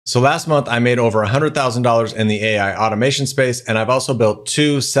So last month I made over $100,000 in the AI automation space, and I've also built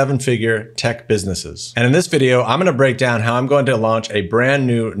 2 7-figure tech businesses. And in this video, I'm gonna break down how I'm going to launch a brand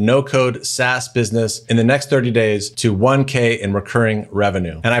new no-code SaaS business in the next 30 days to 1K in recurring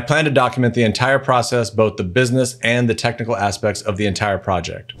revenue. And I plan to document the entire process, both the business and the technical aspects of the entire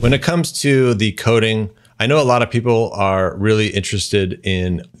project. When it comes to the coding, I know a lot of people are really interested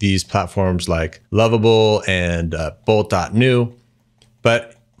in these platforms like Lovable and Bolt.new,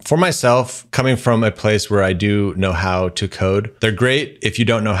 but for myself, coming from a place where I do know how to code, they're great if you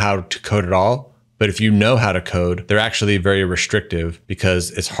don't know how to code at all. But if you know how to code, they're actually very restrictive because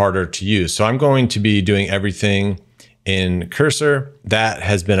it's harder to use. So I'm going to be doing everything in Cursor. That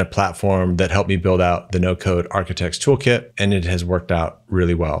has been a platform that helped me build out the no-code architects toolkit, and it has worked out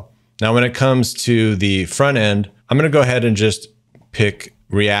really well. Now, when it comes to the front end, I'm going to go ahead and just pick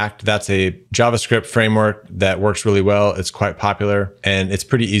React. That's a JavaScript framework that works really well. It's quite popular, and it's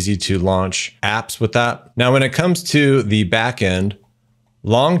pretty easy to launch apps with that. Now, when it comes to the backend,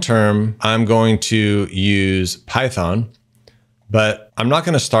 long-term, I'm going to use Python, but I'm not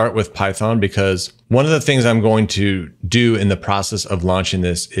going to start with Python because one of the things I'm going to do in the process of launching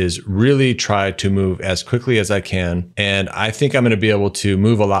this is really try to move as quickly as I can. And I think I'm going to be able to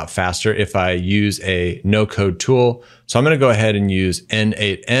move a lot faster if I use a no-code tool. So I'm going to go ahead and use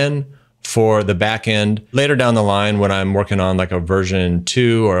N8N for the backend. Later down the line, when I'm working on like a version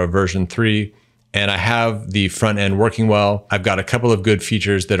 2 or a version 3, and I have the front end working well, I've got a couple of good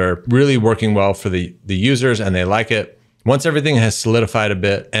features that are really working well for the users and they like it. Once everything has solidified a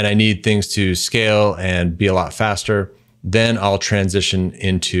bit and I need things to scale and be a lot faster, then I'll transition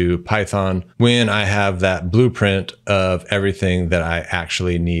into Python when I have that blueprint of everything that I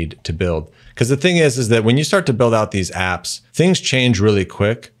actually need to build. Because the thing is that when you start to build out these apps, things change really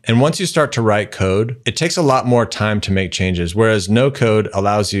quick. And once you start to write code, it takes a lot more time to make changes, whereas no code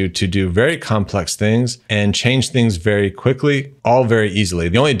allows you to do very complex things and change things very quickly, all very easily.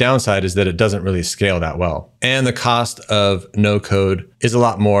 The only downside is that it doesn't really scale that well. And the cost of no code is a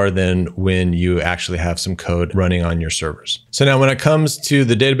lot more than when you actually have some code running on your servers. So now when it comes to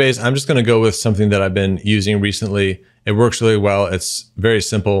the database, I'm just going to go with something that I've been using recently. It works really well. It's very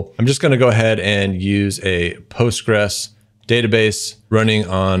simple. I'm just going to go ahead and use a Postgres database running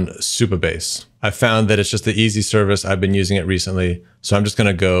on Supabase. I found that it's just the easy service. I've been using it recently, so I'm just going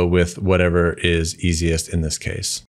to go with whatever is easiest in this case.